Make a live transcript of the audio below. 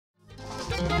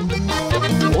Hi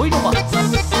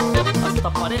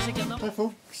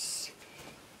folks,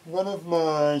 one of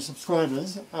my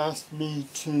subscribers asked me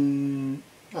to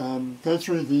go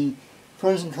through the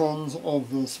pros and cons of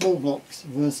the small blocks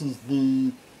versus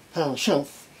the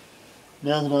Powershelf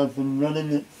now that I've been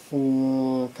running it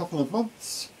for a couple of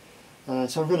months.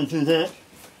 So I'm going to do that.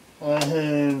 I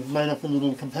have made up a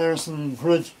little comparison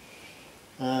grid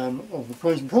of the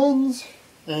pros and cons,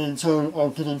 and so I'll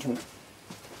get into it.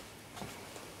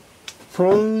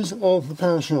 Pros of the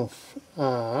Powershelf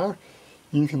are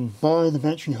you can buy the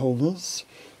battery holders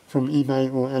from eBay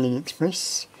or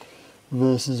AliExpress,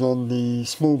 versus on the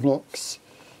small blocks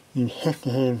you have to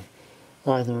have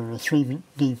either a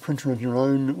 3D printer of your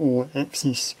own or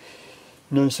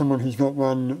know someone who's got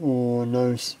one, or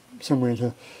know somewhere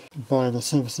to buy the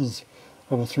services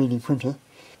of a 3D printer.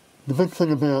 The big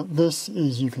thing about this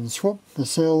is you can swap the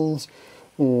cells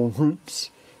or groups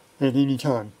at any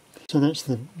time. So that's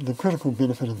the critical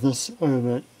benefit of this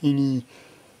over any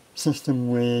system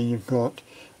where you've got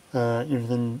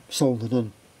everything soldered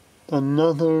in.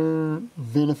 Another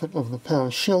benefit of the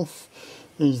Powershelf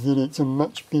is that it's a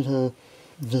much better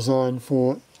design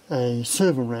for a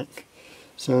server rack.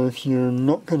 So if you're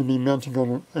not going to be mounting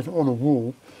it on a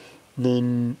wall,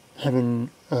 then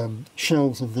having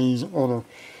shelves of these on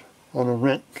a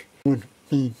rack would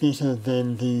be better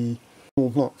than the small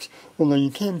blocks. Although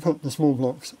you can put the small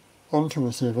blocks onto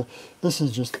a server, this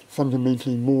is just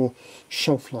fundamentally more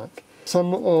shelf-like.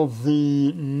 Some of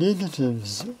the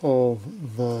negatives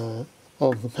of the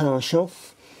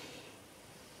Powershelf: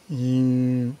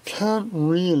 you can't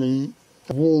really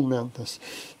wall mount this.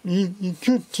 You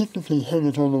could technically hang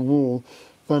it on a wall,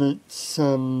 but it's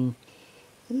so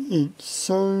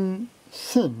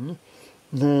thin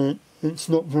that it's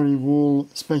not very wall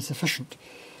space efficient.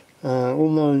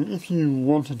 Although if you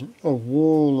wanted a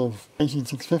wall of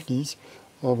 18650s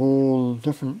of all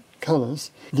different colours,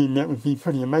 then that would be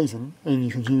pretty amazing, and you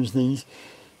could use these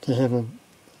to have a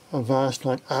vast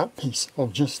art piece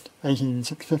of just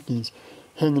 18650s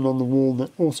hanging on the wall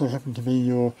that also happened to be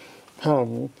your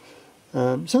Powerwall.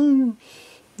 So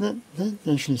that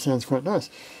actually sounds quite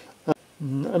nice.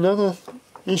 Another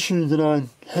issue that I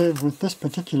have with this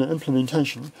particular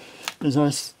implementation is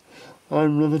I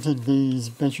riveted these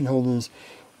battery holders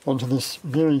onto this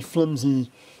very flimsy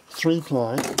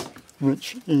 3-ply,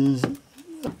 which is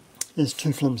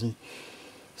too flimsy.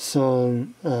 So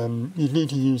you need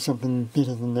to use something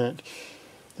better than that.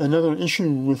 Another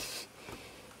issue with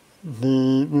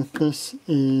this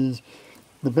is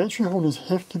the battery holders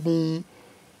have to be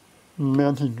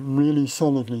mounted really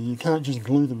solidly. You can't just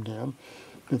glue them down,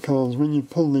 because when you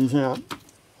pull these out,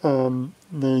 you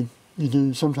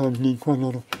do sometimes need quite a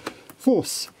lot of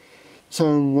force.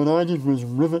 So what I did was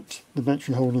rivet the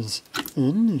battery holders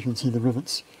in. You can see the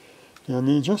rivets down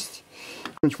there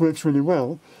which works really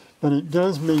well, but it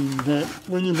does mean that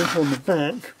when you look on the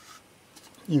back,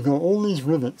 you've got all these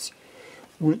rivets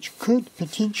which could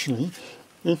potentially,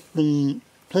 if the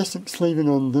plastic sleeving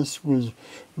on this was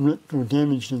ripped or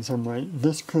damaged in some way,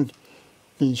 this could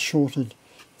be shorted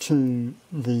to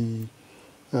the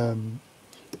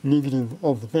negative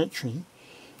of the battery.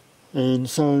 And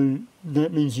so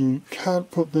that means you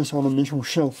can't put this on a metal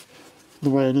shelf the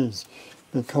way it is,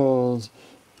 because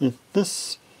if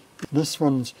this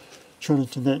one's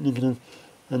shorted to that negative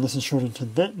and this is shorted to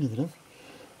that negative,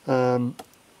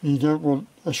 you don't want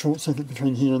a short circuit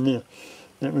between here and there.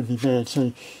 That would be bad.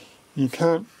 So you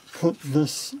can't put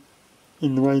this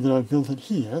in the way that I built it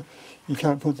here. You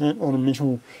can't put that on a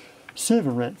metal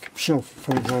server rack shelf,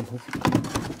 for example.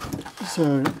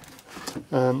 So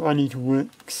I need to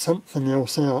work something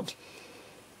else out,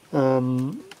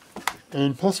 and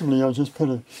possibly I'll just put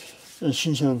a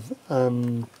sheet of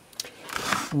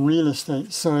real estate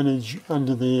signage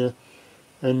under there,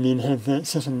 and then have that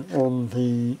sitting on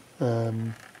the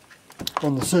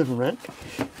server rack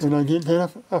when I get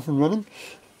that up and running.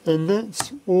 And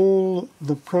that's all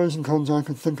the pros and cons I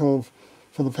could think of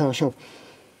for the Powershelf.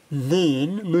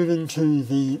 Then moving to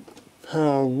the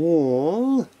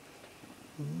Powerwall,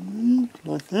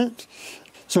 like that.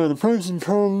 So the pros and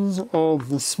cons of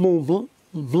the small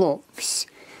blocks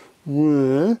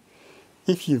were,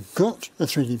 if you've got a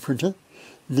 3D printer,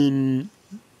 then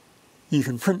you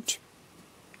can print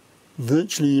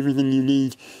virtually everything you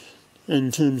need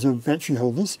in terms of battery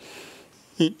holders.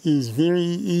 It is very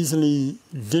easily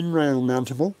DIN rail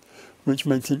mountable, which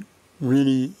makes it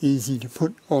really easy to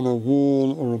put on a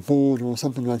wall or a board or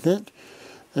something like that,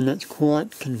 and that's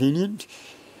quite convenient.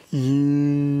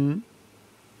 You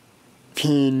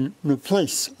can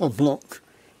replace a block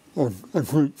or a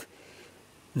group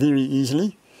very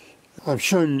easily. I've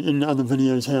shown in other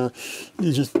videos how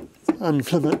you just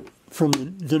unclip it from the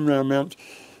DIN rail mount,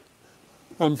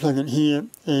 unplug it here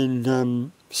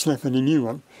and slap in a new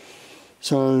one.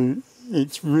 So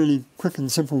it's really quick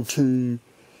and simple to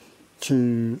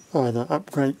either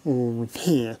upgrade or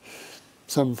repair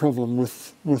some problem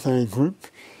with a group.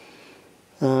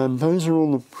 Those are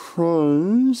all the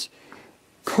pros.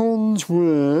 Cons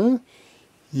were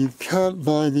you can't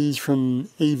buy these from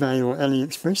eBay or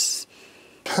AliExpress,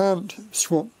 can't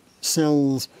swap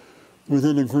cells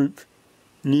within a group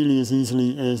nearly as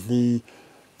easily as the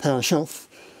Powershelf,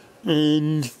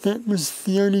 and that was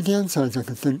the only downsides I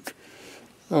could think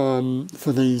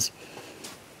for these.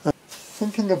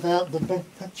 Thinking about the big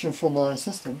picture for my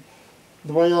system,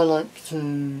 the way I like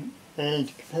to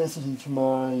add capacity to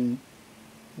my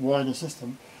wider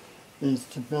system is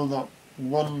to build up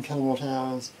 1 kilowatt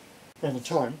hours at a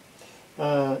time.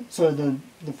 So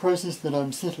the process that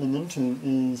I'm settling into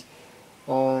is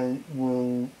I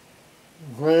will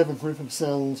grab a group of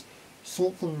cells,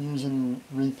 sort them using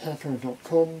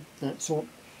repacker.com, that sort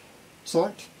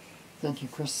site. Thank you,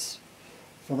 Chris,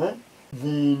 for that.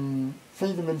 Then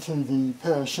feed them into the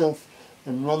Powershelf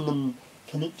and run them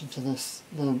connected to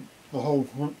the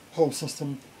whole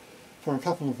system for a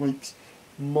couple of weeks.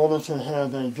 Monitor how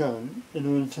they go in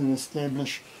order to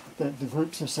establish that the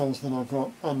groups of cells that I've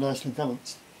got are nicely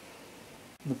balanced.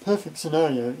 The perfect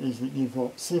scenario is that you've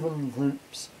got 7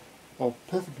 groups of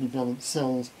perfectly balanced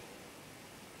cells.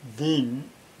 Then,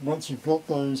 once you've got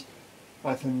those,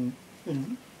 I can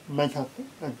make up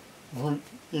a group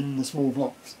in the small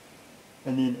blocks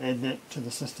and then add that to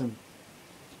the system.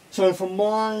 So for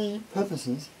my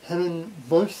purposes, having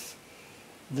both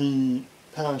the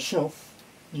Powershelf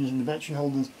using the battery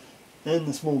holders and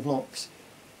the small blocks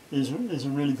is a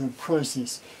really good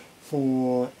process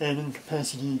for adding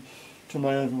capacity to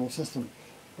my overall system.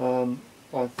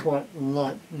 I quite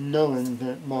like knowing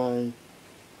that my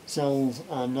cells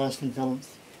are nicely balanced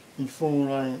before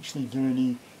I actually do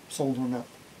any soldering up.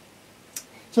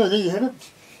 So there you have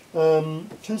it.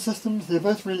 2 systems, they're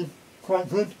both really quite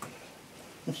good.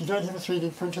 If you don't have a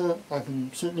 3D printer, I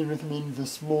can certainly recommend the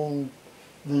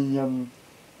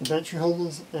battery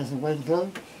holders as a way to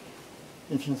go.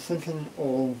 If you're thinking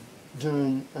of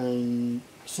doing a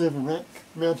server rack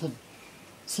mounted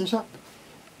setup,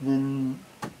 then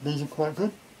these are quite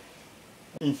good.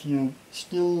 If you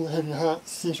still have your heart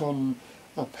set on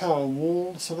a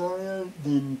Powerwall scenario,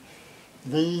 then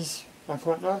these are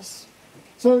quite nice.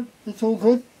 So it's all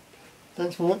good.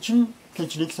 Thanks for watching.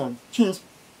 Catch you next time. Cheers.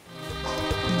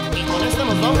 Y con esto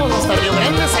nos vamos, los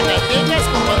tardiografías, Zacatecas,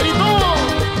 compadrito.